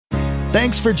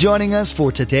Thanks for joining us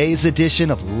for today's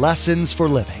edition of Lessons for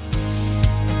Living.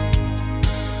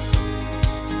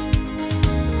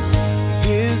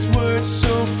 His word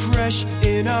so fresh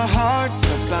in our hearts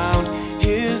abound.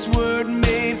 His word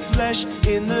made flesh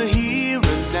in the here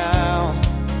and now.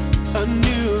 A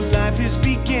new life is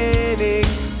beginning.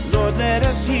 Lord, let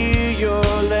us hear your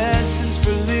lessons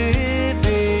for living.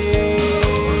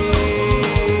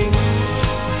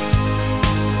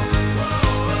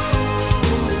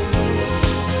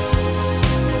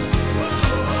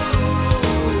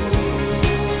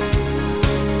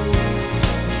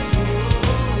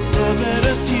 Lord, let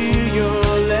us hear your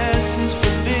lessons for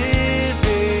living.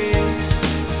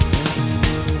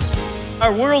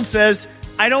 Our world says,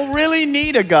 I don't really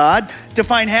need a God to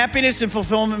find happiness and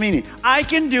fulfillment meaning. I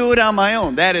can do it on my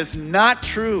own. That is not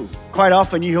true. Quite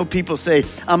often you hear people say,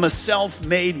 I'm a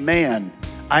self-made man.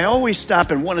 I always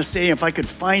stop and want to say, if I could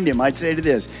find him, I'd say to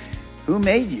this, who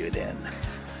made you then?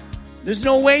 There's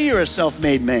no way you're a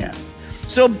self-made man.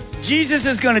 So Jesus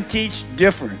is going to teach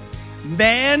different.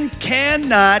 Man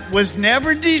was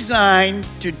never designed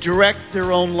to direct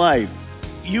their own life.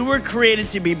 You were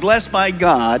created to be blessed by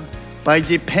God by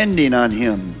depending on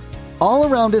him. All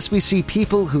around us we see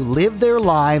people who live their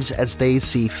lives as they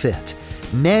see fit.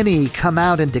 Many come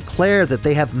out and declare that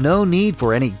they have no need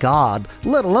for any God,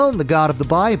 let alone the God of the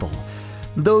Bible.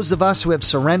 Those of us who have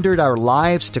surrendered our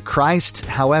lives to Christ,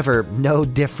 however, know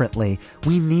differently.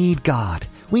 We need God.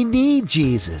 We need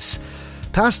Jesus.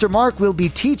 Pastor Mark will be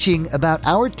teaching about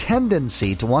our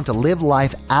tendency to want to live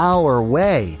life our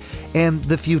way and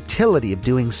the futility of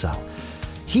doing so.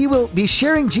 He will be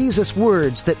sharing Jesus'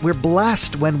 words that we're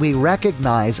blessed when we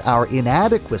recognize our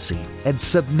inadequacy and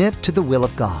submit to the will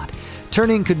of God,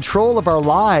 turning control of our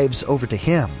lives over to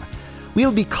Him.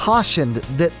 We'll be cautioned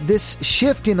that this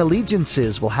shift in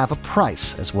allegiances will have a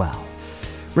price as well.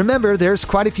 Remember, there's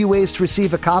quite a few ways to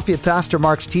receive a copy of Pastor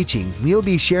Mark's teaching. We'll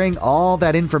be sharing all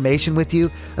that information with you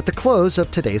at the close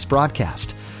of today's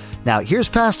broadcast. Now, here's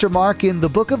Pastor Mark in the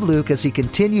book of Luke as he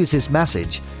continues his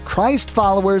message. Christ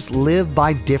followers live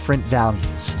by different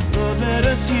values. Lord, let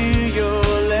us hear your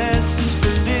lessons for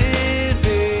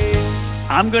living.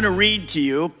 I'm going to read to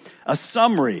you a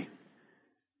summary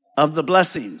of the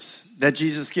blessings that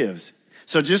Jesus gives.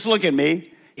 So just look at me.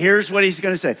 Here's what he's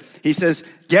going to say. He says,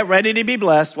 get ready to be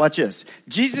blessed. Watch this.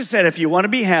 Jesus said, if you want to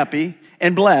be happy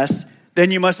and blessed,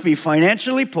 then you must be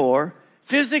financially poor,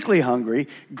 physically hungry,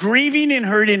 grieving and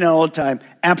hurting all the time,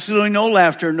 absolutely no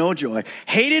laughter, no joy,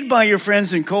 hated by your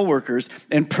friends and coworkers,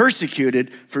 and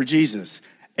persecuted for Jesus.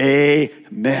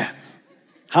 Amen.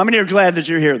 How many are glad that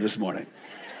you're here this morning?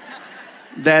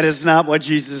 That is not what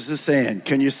Jesus is saying.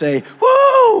 Can you say,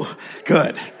 woo?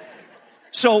 Good.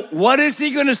 So what is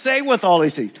he going to say with all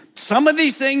these things? Some of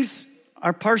these things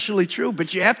are partially true,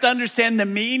 but you have to understand the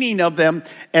meaning of them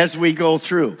as we go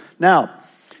through. Now,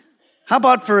 how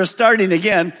about for a starting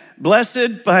again,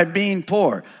 blessed by being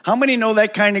poor? How many know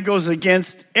that kind of goes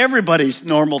against everybody's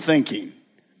normal thinking?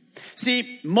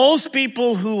 See, most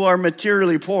people who are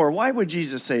materially poor, why would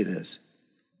Jesus say this?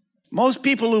 Most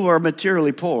people who are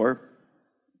materially poor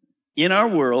in our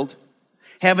world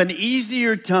have an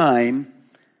easier time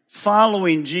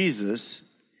following Jesus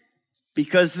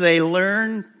because they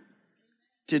learn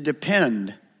to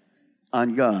depend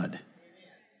on God.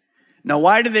 Now,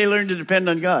 why do they learn to depend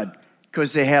on God?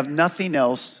 Because they have nothing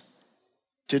else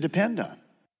to depend on.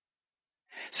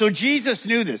 So Jesus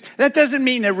knew this. That doesn't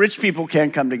mean that rich people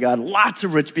can't come to God. Lots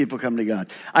of rich people come to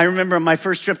God. I remember on my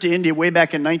first trip to India way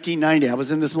back in 1990. I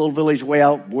was in this little village way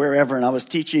out wherever, and I was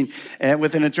teaching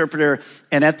with an interpreter.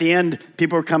 And at the end,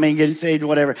 people were coming, getting saved,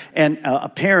 whatever. And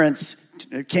parents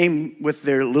came with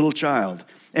their little child.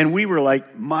 And we were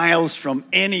like miles from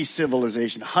any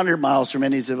civilization, 100 miles from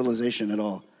any civilization at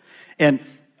all. And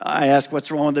I asked, what's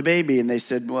wrong with the baby? And they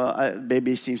said, well,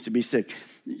 baby seems to be sick.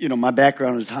 You know, my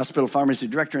background is hospital pharmacy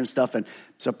director and stuff. And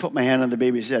so I put my hand on the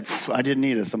baby's head. I didn't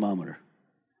need a thermometer.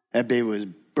 That baby was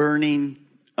burning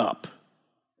up.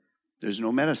 There's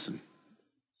no medicine.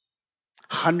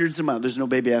 Hundreds of miles. There's no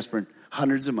baby aspirin.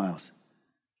 Hundreds of miles.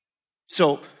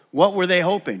 So what were they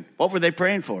hoping? What were they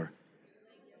praying for?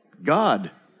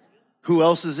 God. Who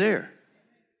else is there?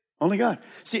 Only God.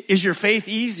 See, is your faith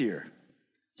easier?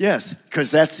 Yes,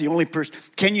 because that's the only person.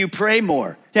 Can you pray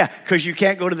more? Yeah, because you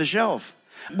can't go to the shelf.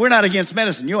 We're not against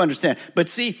medicine, you understand. But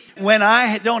see, when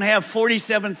I don't have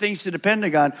 47 things to depend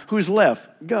on, who's left?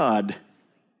 God.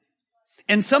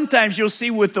 And sometimes you'll see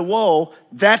with the woe,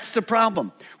 that's the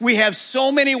problem. We have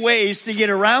so many ways to get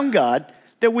around God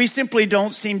that we simply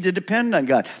don't seem to depend on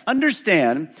God.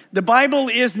 Understand, the Bible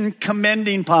isn't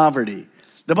commending poverty.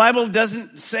 The Bible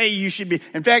doesn't say you should be.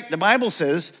 In fact, the Bible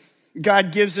says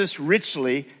God gives us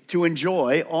richly to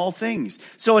enjoy all things.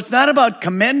 So it's not about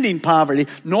commending poverty,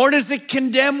 nor does it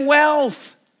condemn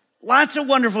wealth. Lots of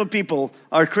wonderful people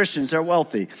are Christians, are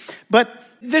wealthy. But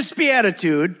this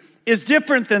beatitude is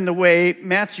different than the way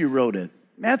Matthew wrote it.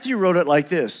 Matthew wrote it like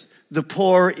this: the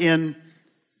poor in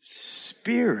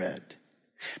spirit.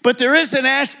 But there is an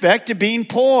aspect to being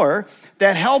poor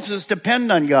that helps us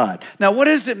depend on God. Now, what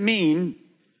does it mean,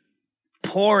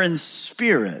 poor in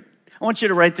spirit? I want you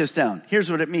to write this down. Here's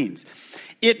what it means.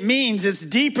 It means it's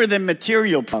deeper than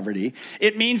material poverty.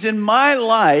 It means in my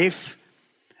life,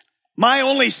 my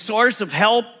only source of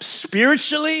help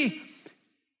spiritually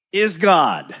is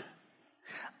God.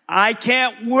 I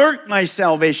can't work my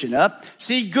salvation up.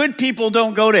 See, good people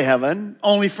don't go to heaven.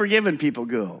 Only forgiven people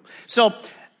go. So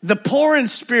the poor in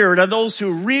spirit are those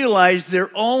who realize their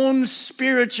own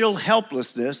spiritual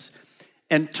helplessness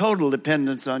and total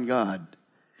dependence on God.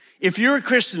 If you're a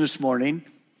Christian this morning,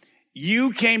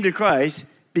 you came to Christ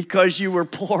because you were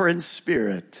poor in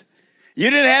spirit. You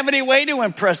didn't have any way to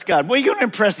impress God. What are you going to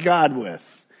impress God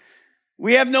with?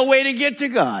 We have no way to get to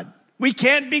God. We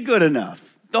can't be good enough.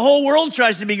 The whole world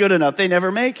tries to be good enough. They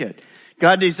never make it.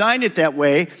 God designed it that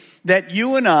way, that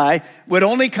you and I would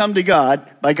only come to God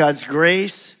by God's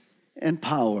grace and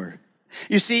power.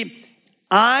 You see,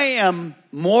 I am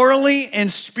morally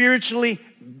and spiritually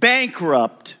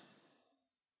bankrupt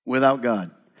without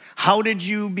God. How did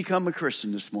you become a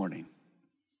Christian this morning?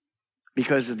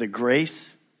 Because of the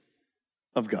grace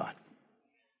of God.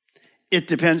 It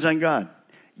depends on God.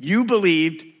 You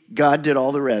believed, God did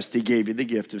all the rest. He gave you the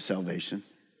gift of salvation.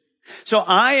 So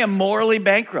I am morally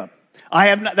bankrupt.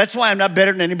 That's why I'm not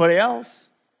better than anybody else.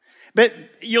 But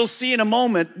you'll see in a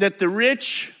moment that the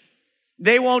rich,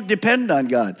 they won't depend on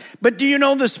God. But do you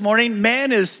know this morning,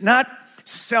 man is not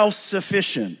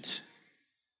self-sufficient.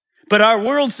 But our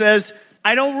world says,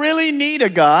 I don't really need a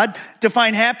God to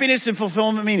find happiness and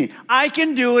fulfillment meaning. I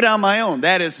can do it on my own.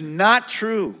 That is not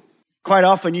true. Quite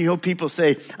often you hear people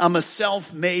say, I'm a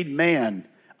self-made man.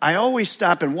 I always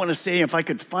stop and want to say, if I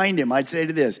could find him, I'd say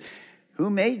to this, who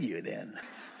made you then?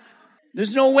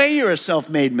 There's no way you're a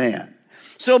self-made man.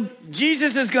 So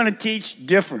Jesus is going to teach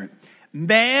different.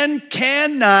 Man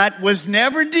was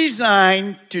never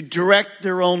designed to direct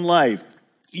their own life.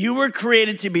 You were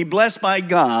created to be blessed by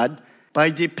God by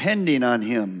depending on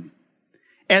him.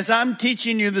 As I'm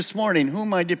teaching you this morning, who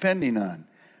am I depending on?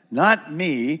 Not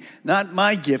me, not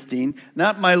my gifting,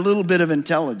 not my little bit of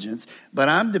intelligence, but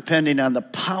I'm depending on the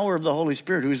power of the Holy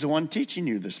Spirit, who's the one teaching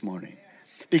you this morning.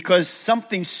 Because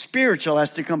something spiritual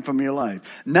has to come from your life,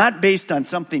 not based on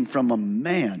something from a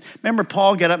man. Remember,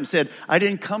 Paul got up and said, I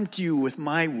didn't come to you with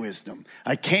my wisdom.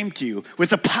 I came to you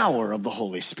with the power of the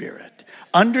Holy Spirit.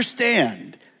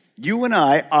 Understand, you and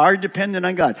I are dependent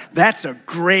on God. That's a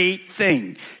great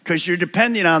thing, because you're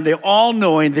depending on the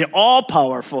all-knowing, the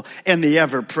all-powerful, and the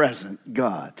ever-present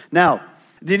God. Now,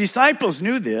 the disciples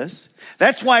knew this.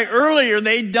 That's why earlier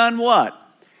they'd done what?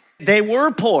 They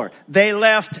were poor. They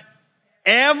left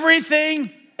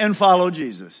everything and followed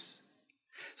Jesus.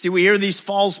 See, we hear these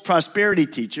false prosperity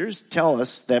teachers tell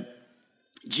us that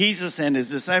Jesus and his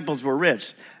disciples were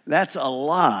rich. That's a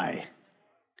lie.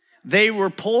 They were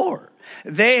poor.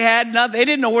 They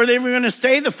didn't know where they were going to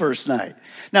stay the first night.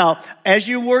 Now, as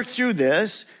you work through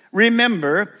this,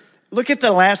 remember, look at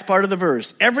the last part of the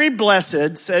verse. Every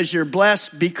blessed says you're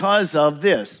blessed because of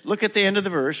this. Look at the end of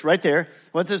the verse right there.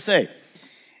 What's it say?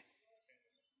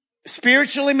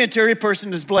 Spiritually material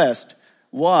person is blessed.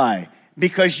 Why?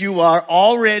 Because you are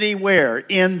already where?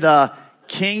 In the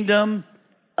kingdom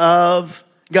of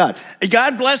God.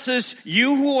 God blesses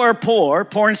you who are poor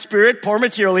in spirit, poor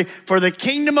materially, for the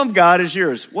kingdom of God is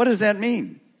yours. What does that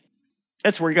mean?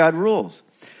 That's where God rules.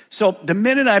 So the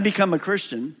minute I become a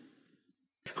Christian,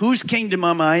 whose kingdom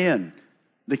am I in?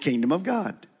 The kingdom of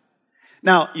God.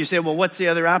 Now, you say, well, what's the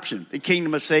other option? The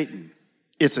kingdom of Satan.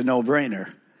 It's a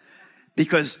no-brainer.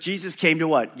 Because Jesus came to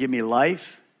what? Give me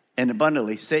life and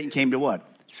abundantly. Satan came to what?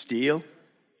 Steal,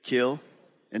 kill,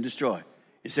 and destroy.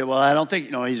 You say, well, I don't think,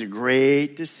 no, he's a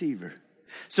great deceiver.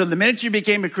 So the minute you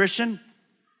became a Christian,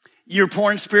 you're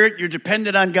poor in spirit, you're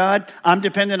dependent on God. I'm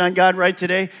dependent on God right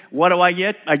today. What do I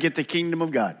get? I get the kingdom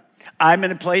of God. I'm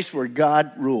in a place where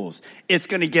God rules. It's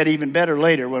going to get even better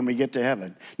later when we get to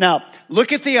heaven. Now,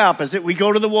 look at the opposite. We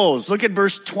go to the woes. Look at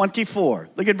verse 24.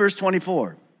 Look at verse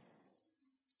 24.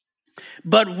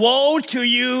 But woe to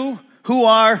you who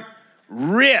are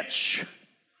rich,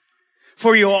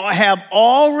 for you have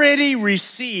already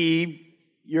received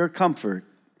your comfort.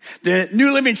 The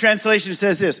New Living Translation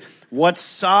says this, what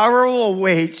sorrow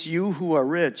awaits you who are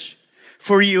rich,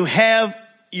 for you have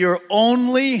your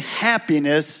only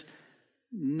happiness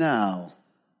now.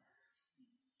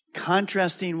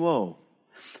 contrasting woe.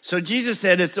 So Jesus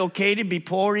said it's okay to be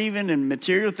poor even in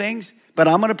material things, but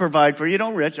I'm going to provide for you.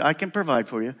 Don't rich, I can provide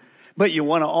for you. But you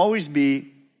want to always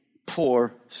be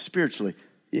poor spiritually.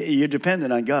 You're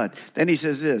dependent on God. Then he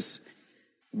says this,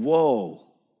 woe,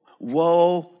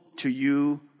 woe to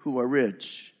you who are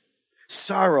rich.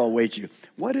 Sorrow awaits you.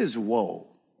 What is woe?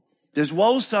 Does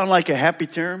woe sound like a happy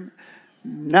term?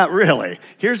 Not really.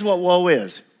 Here's what woe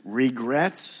is.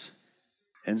 Regrets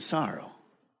and sorrow.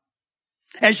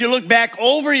 As you look back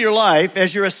over your life,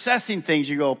 as you're assessing things,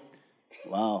 you go,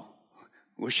 wow,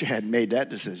 wish I had made that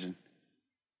decision.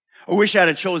 I wish I'd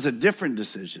have chose a different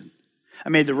decision. I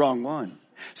made the wrong one.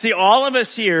 See, all of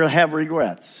us here have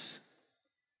regrets.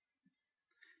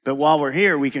 But while we're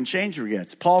here, we can change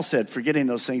regrets. Paul said, forgetting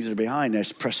those things that are behind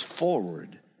us, press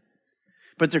forward.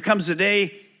 But there comes a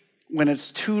day when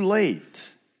it's too late.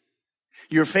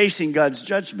 You're facing God's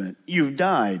judgment. You've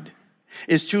died.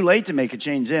 It's too late to make a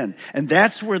change then. And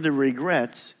that's where the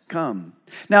regrets come.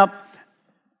 Now,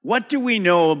 what do we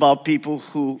know about people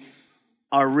who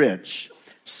are rich?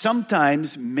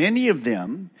 Sometimes many of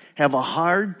them have a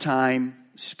hard time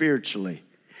spiritually.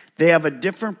 They have a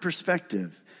different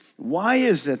perspective. Why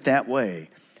is it that way?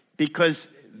 Because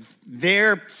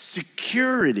their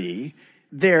security,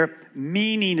 their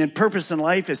meaning and purpose in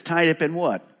life is tied up in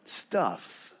what?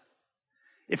 Stuff.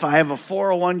 If I have a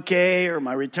 401k or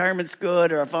my retirement's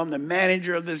good or if I'm the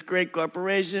manager of this great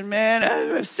corporation, man,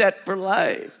 I'm set for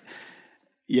life.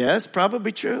 Yes,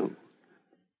 probably true.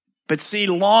 But see,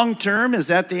 long term, is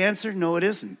that the answer? No, it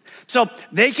isn't. So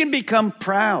they can become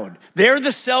proud. They're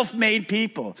the self-made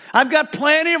people. I've got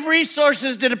plenty of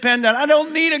resources to depend on. I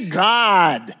don't need a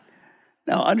God.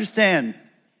 Now, understand,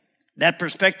 that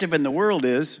perspective in the world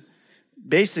is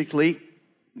basically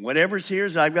whatever's here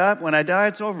is I've got. When I die,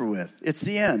 it's over with. It's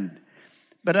the end.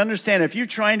 But understand, if you're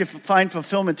trying to find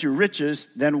fulfillment through riches,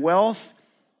 then wealth,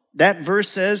 that verse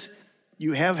says,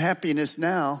 you have happiness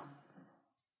now.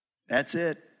 That's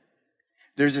it.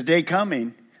 There's a day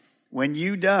coming when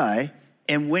you die,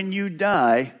 and when you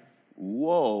die,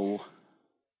 whoa,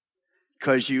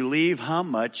 because you leave how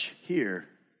much here?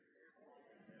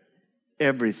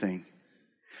 Everything.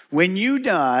 When you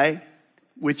die,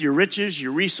 with your riches,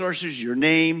 your resources, your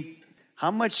name, how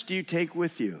much do you take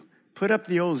with you? Put up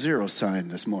the old zero sign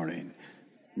this morning.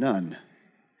 None.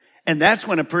 And that's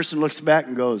when a person looks back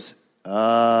and goes,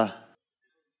 I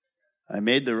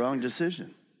made the wrong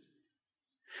decision.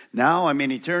 Now I'm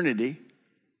in eternity.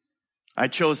 I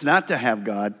chose not to have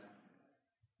God.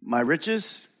 My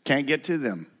riches, can't get to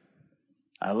them.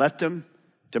 I left them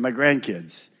to my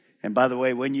grandkids. And by the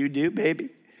way, when you do, baby,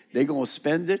 they're going to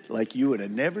spend it like you would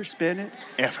have never spent it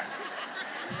ever.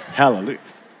 Hallelujah.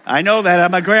 I know that.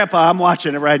 I'm a grandpa. I'm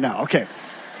watching it right now. Okay.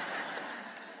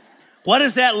 What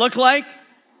does that look like?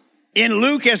 In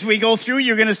Luke, as we go through,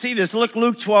 you're going to see this. Look,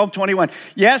 Luke 12:21.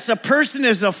 Yes, a person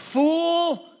is a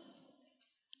fool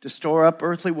to store up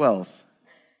earthly wealth.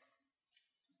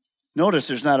 Notice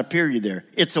there's not a period there.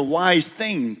 It's a wise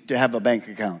thing to have a bank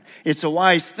account. It's a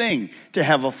wise thing to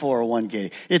have a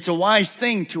 401k. It's a wise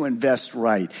thing to invest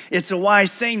right. It's a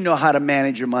wise thing to know how to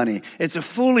manage your money. It's a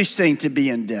foolish thing to be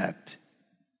in debt.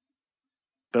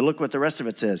 But look what the rest of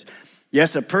it says.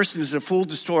 Yes, a person is a fool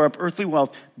to store up earthly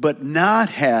wealth, but not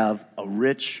have a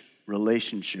rich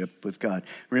relationship with God.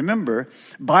 Remember,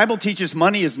 Bible teaches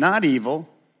money is not evil.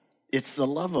 It's the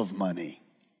love of money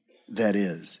that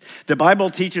is. The Bible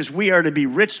teaches we are to be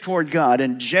rich toward God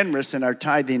and generous in our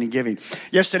tithing and giving.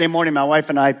 Yesterday morning, my wife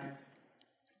and I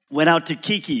went out to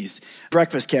Kiki's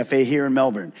Breakfast Cafe here in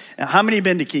Melbourne. Now, how many have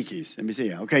been to Kiki's? Let me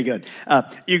see. Okay, good.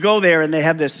 You go there and they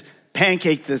have this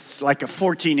pancake that's like a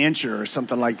 14-incher or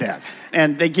something like that.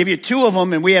 And they give you two of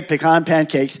them, and we had pecan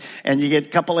pancakes, and you get a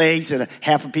couple eggs and a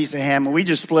half a piece of ham, and we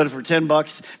just split it for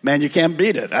 $10. Man, you can't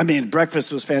beat it. I mean,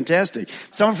 breakfast was fantastic.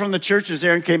 Someone from the church was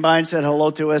there and came by and said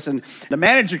hello to us, and the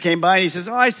manager came by and he says,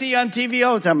 I see you on TV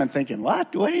all the time. I'm thinking,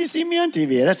 what? Why do you see me on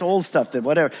TV? That's old stuff,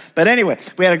 whatever. But anyway,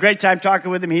 we had a great time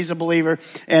talking with him. He's a believer.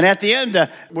 And at the end,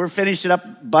 we're finishing up.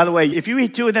 By the way, if you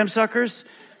eat two of them suckers,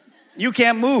 you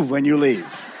can't move when you leave.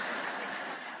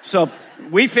 So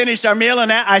we finished our meal,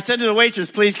 and I said to the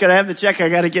waitress, please, could I have the check? I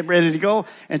got to get ready to go.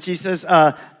 And she says,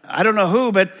 I don't know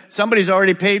who, but somebody's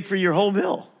already paid for your whole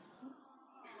bill.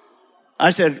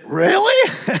 I said,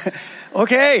 really?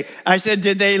 Okay. I said,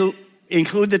 did they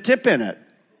include the tip in it?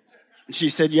 And she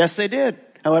said, yes, they did.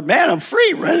 I went, man, I'm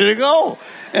free, ready to go.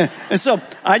 And so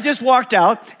I just walked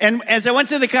out, and as I went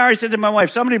to the car, I said to my wife,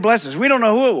 somebody bless us. We don't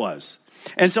know who it was.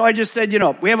 And so I just said,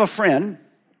 we have a friend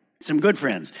Some good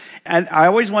friends. And I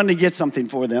always wanted to get something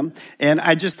for them, and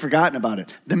I just forgotten about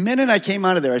it. The minute I came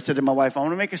out of there, I said to my wife, I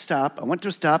want to make a stop. I went to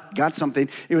a stop, got something.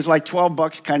 It was like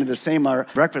 $12, kind of the same our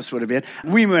breakfast would have been.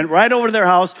 We went right over to their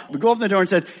house. We go up the door and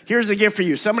said, here's a gift for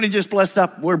you. Somebody just blessed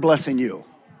up. We're blessing you.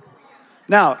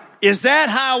 Now, is that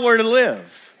how we're to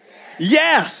live?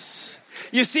 Yes.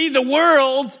 You see, the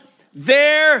world,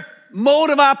 their mode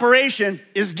of operation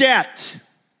is get.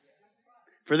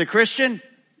 For the Christian,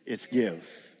 it's give.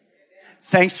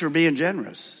 Thanks for being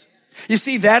generous. You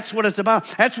see, that's what it's about.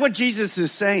 That's what Jesus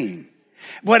is saying.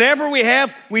 Whatever we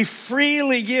have, we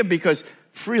freely give because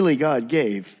freely God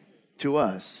gave to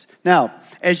us. Now,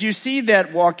 as you see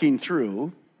that walking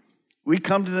through, we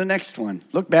come to the next one.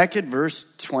 Look back at verse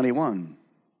 21.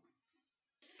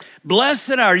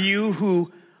 Blessed are you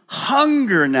who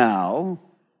hunger now,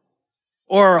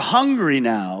 or are hungry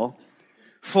now,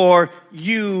 for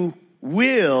you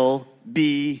will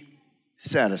be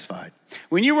satisfied.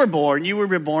 When you were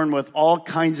born with all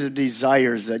kinds of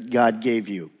desires that God gave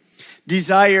you.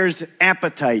 Desires,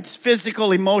 appetites,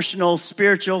 physical, emotional,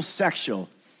 spiritual, sexual.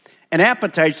 An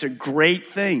appetite's a great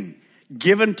thing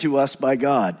given to us by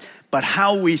God. But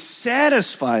how we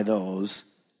satisfy those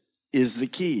is the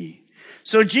key.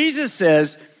 So Jesus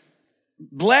says,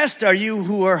 blessed are you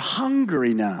who are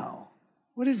hungry now.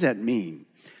 What does that mean?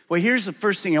 Well, here's the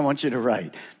first thing I want you to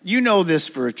write. You know this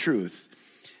for a truth.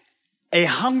 A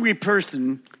hungry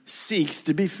person seeks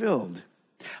to be filled.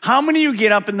 How many of you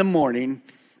get up in the morning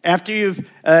after you've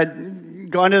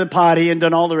gone to the potty and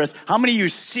done all the rest? How many of you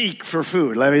seek for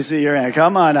food? Let me see your hand.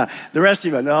 Come on. The rest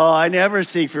of you, no, I never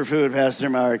seek for food, Pastor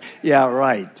Mark. Yeah,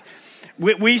 right.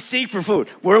 We seek for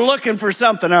food. We're looking for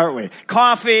something, aren't we?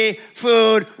 Coffee,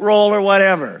 food, roll, or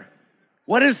whatever.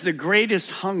 What is the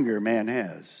greatest hunger man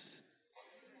has?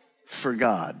 For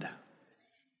God.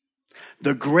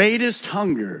 The greatest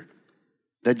hunger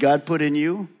that God put in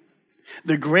you,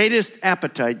 the greatest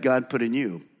appetite God put in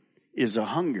you is a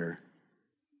hunger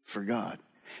for God.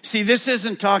 See, this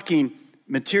isn't talking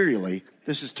materially.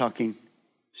 This is talking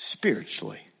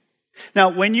spiritually. Now,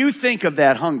 when you think of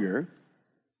that hunger,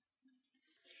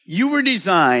 you were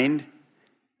designed,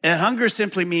 and hunger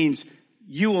simply means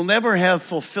you will never have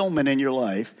fulfillment in your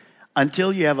life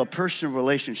until you have a personal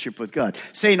relationship with God.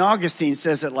 St. Augustine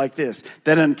says it like this,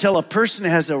 that until a person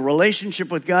has a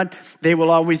relationship with God, they will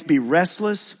always be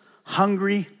restless,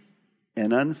 hungry,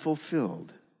 and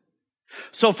unfulfilled.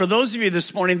 So for those of you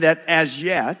this morning that as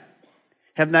yet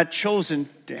have not chosen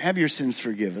to have your sins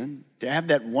forgiven, to have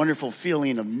that wonderful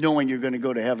feeling of knowing you're going to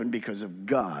go to heaven because of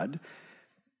God,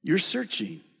 you're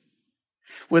searching.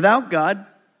 Without God,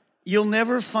 you'll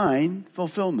never find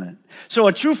fulfillment. So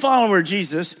a true follower of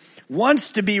Jesus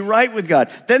wants to be right with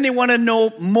God. Then they want to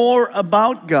know more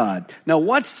about God. Now,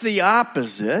 what's the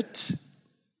opposite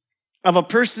of a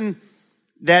person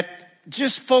that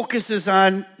just focuses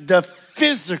on the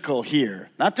physical here?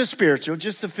 Not the spiritual,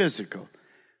 just the physical.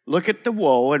 Look at the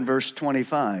woe in verse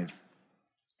 25.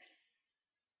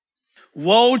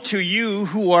 Woe to you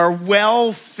who are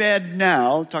well fed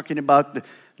now, talking about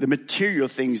the material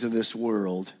things of this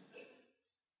world,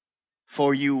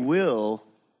 for you will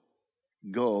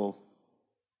go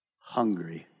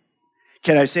hungry.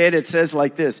 Can I say it? It says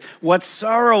like this, what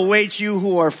sorrow awaits you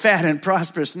who are fat and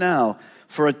prosperous now,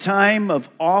 for a time of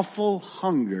awful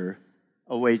hunger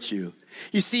awaits you.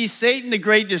 You see, Satan, the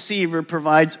great deceiver,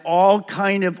 provides all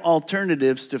kind of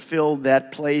alternatives to fill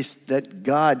that place that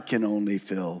God can only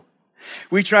fill.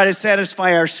 We try to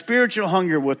satisfy our spiritual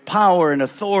hunger with power and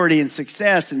authority and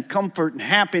success and comfort and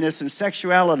happiness and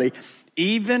sexuality,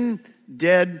 even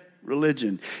dead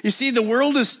religion. You see, the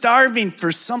world is starving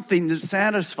for something that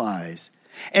satisfies.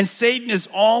 And Satan is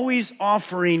always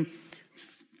offering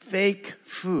fake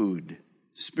food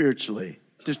spiritually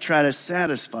to try to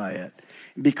satisfy it.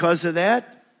 Because of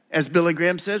that, as Billy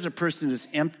Graham says, a person is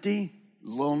empty,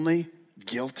 lonely,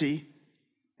 guilty,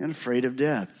 and afraid of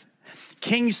death.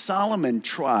 King Solomon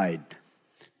tried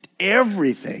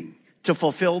everything to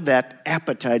fulfill that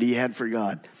appetite he had for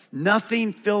God.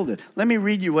 Nothing filled it. Let me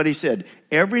read you what he said.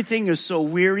 Everything is so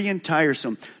weary and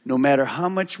tiresome. No matter how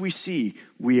much we see,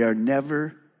 we are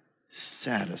never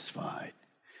satisfied.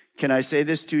 Can I say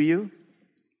this to you?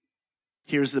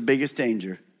 Here's the biggest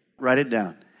danger. Write it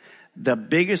down. The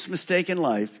biggest mistake in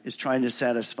life is trying to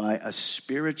satisfy a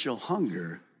spiritual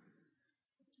hunger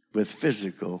with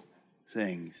physical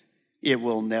things. It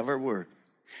will never work.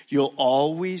 You'll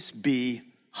always be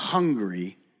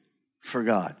hungry for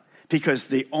God. Because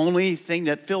the only thing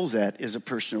that fills that is a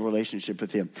personal relationship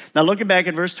with Him. Now looking back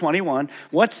at verse 21,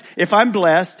 if I'm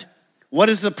blessed, what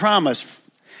is the promise?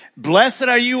 Blessed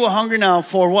are you who hunger now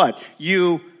for what?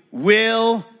 You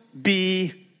will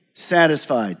be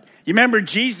satisfied. You remember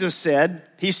Jesus said,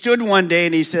 he stood one day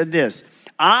and he said this,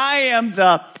 I am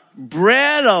the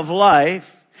bread of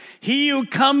life. He who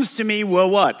comes to me will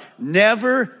what?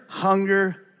 Never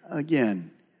hunger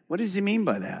again. What does he mean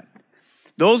by that?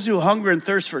 Those who hunger and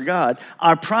thirst for God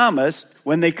are promised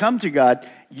when they come to God,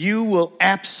 you will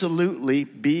absolutely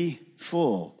be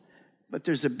full. But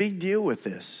there's a big deal with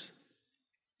this.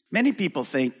 Many people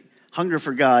think hunger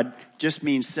for God just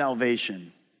means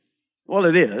salvation. Well,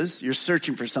 it is. You're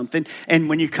searching for something. And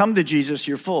when you come to Jesus,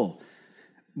 you're full.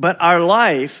 But our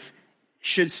life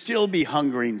should still be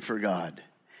hungering for God.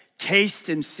 Taste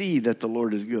and see that the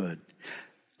Lord is good.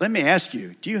 Let me ask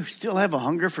you, do you still have a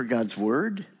hunger for God's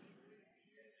word?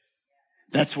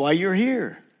 That's why you're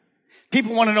here.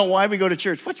 People want to know why we go to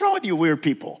church. What's wrong with you weird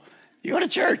people? You go to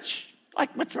church.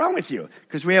 Like, what's wrong with you?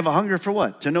 Because we have a hunger for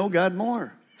what? To know God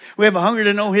more. We have a hunger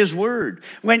to know his word.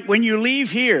 When you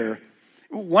leave here,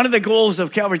 one of the goals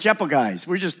of Calvary Chapel, guys,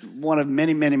 we're just one of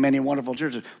many, many, many wonderful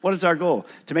churches. What is our goal?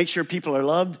 To make sure people are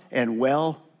loved and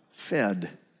well fed.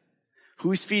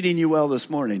 Who's feeding you well this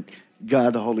morning?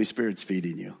 God, the Holy Spirit's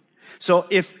feeding you. So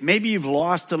if maybe you've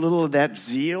lost a little of that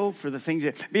zeal for the things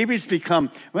that, maybe it's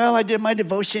become, well, I did my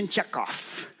devotion, check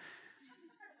off.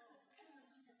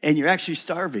 And you're actually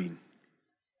starving.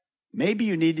 Maybe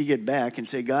you need to get back and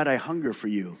say, God, I hunger for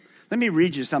you. Let me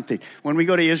read you something. When we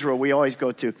go to Israel, we always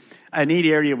go to a neat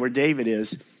area where David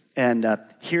is. And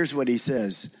here's what he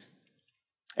says.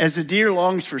 As the deer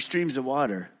longs for streams of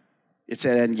water, it's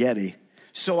at En-Gedi,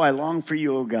 so I long for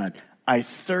you, O God. I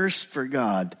thirst for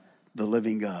God, the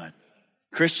living God.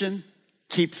 Christian,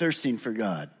 keep thirsting for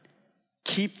God.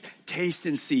 Keep, taste,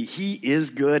 and see. He is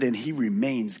good, and he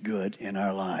remains good in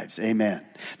our lives. Amen.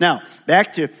 Now,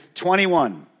 back to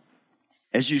 21.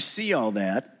 As you see all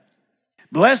that,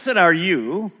 blessed are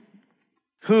you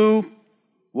who,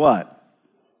 what?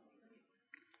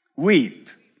 Weep.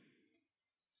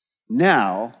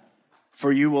 Now,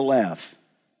 for you will laugh.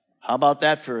 How about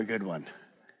that for a good one?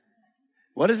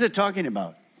 What is it talking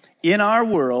about? In our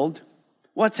world,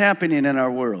 what's happening in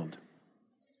our world?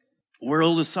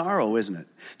 World of sorrow, isn't it?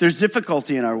 There's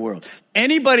difficulty in our world.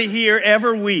 Anybody here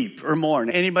ever weep or mourn?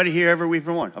 Anybody here ever weep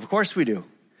or mourn? Of course we do.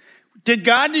 Did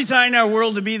God design our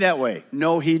world to be that way?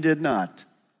 No, he did not.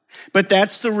 But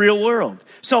that's the real world.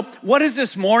 So what is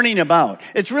this mourning about?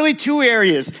 It's really two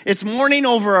areas. It's mourning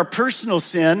over our personal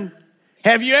sin.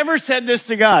 Have you ever said this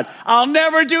to God? I'll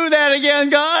never do that again,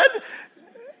 God.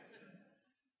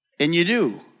 And you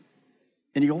do.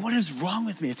 And you go, what is wrong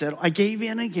with me? It's that I gave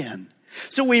in again.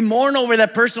 So we mourn over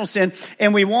that personal sin,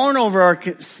 and we mourn over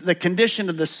the condition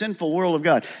of the sinful world of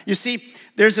God. You see,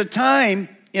 there's a time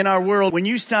in our world when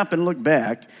you stop and look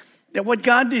back that what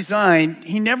God designed,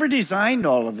 he never designed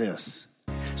all of this.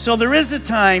 So there is a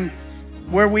time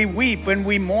where we weep and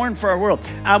we mourn for our world.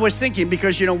 I was thinking,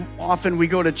 because, often we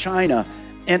go to China,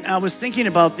 and I was thinking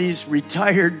about these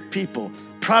retired people,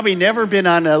 probably never been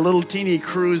on a little teeny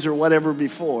cruise or whatever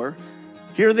before.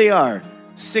 Here they are,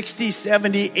 60,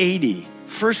 70, 80,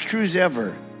 first cruise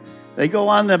ever. They go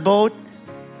on the boat,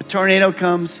 a tornado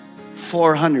comes,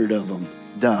 400 of them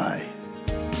die.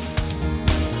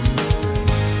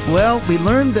 Well, we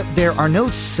learned that there are no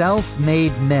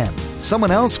self-made men.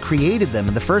 Someone else created them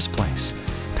in the first place.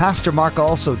 Pastor Mark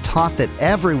also taught that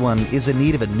everyone is in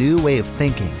need of a new way of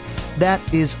thinking. That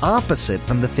is opposite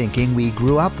from the thinking we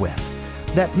grew up with.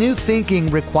 That new thinking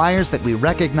requires that we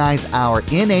recognize our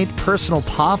innate personal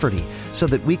poverty so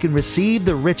that we can receive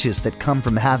the riches that come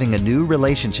from having a new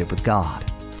relationship with God.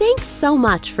 Thanks so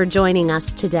much for joining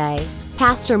us today.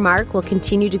 Pastor Mark will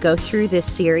continue to go through this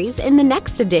series in the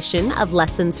next edition of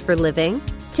Lessons for Living.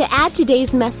 To add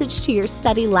today's message to your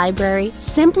study library,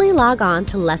 simply log on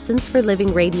to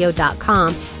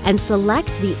lessonsforlivingradio.com and select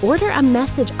the Order a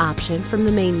Message option from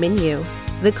the main menu.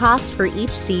 The cost for each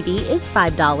CD is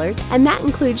 $5, and that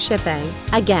includes shipping.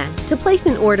 Again, to place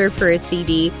an order for a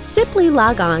CD, simply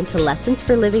log on to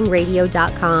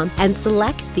lessonsforlivingradio.com and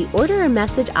select the Order a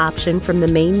Message option from the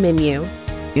main menu.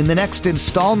 In the next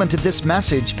installment of this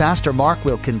message, Pastor Mark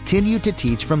will continue to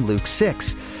teach from Luke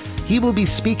 6. He will be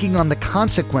speaking on the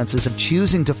consequences of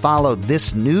choosing to follow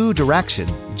this new direction,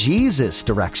 Jesus'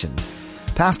 direction.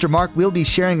 Pastor Mark will be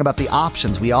sharing about the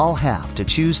options we all have to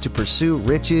choose to pursue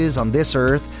riches on this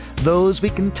earth, those we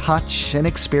can touch and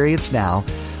experience now,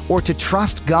 or to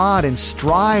trust God and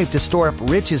strive to store up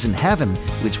riches in heaven,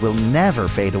 which will never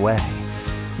fade away.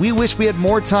 We wish we had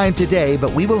more time today,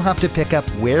 but we will have to pick up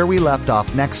where we left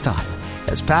off next time,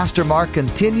 as Pastor Mark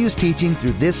continues teaching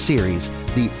through this series,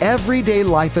 The Everyday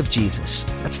Life of Jesus.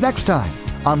 That's next time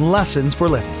on Lessons for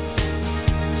Living.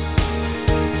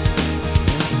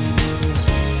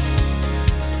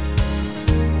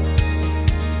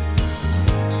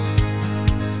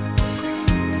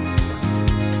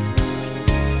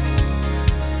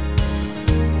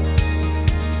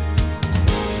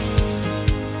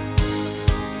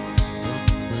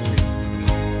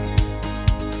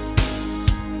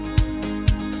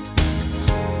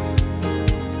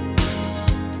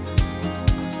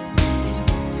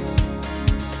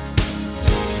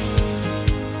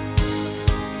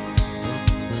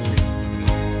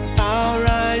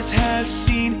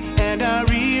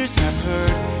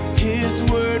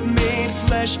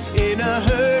 flesh in a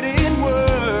hurting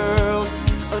world.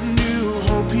 A new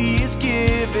hope he is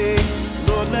giving.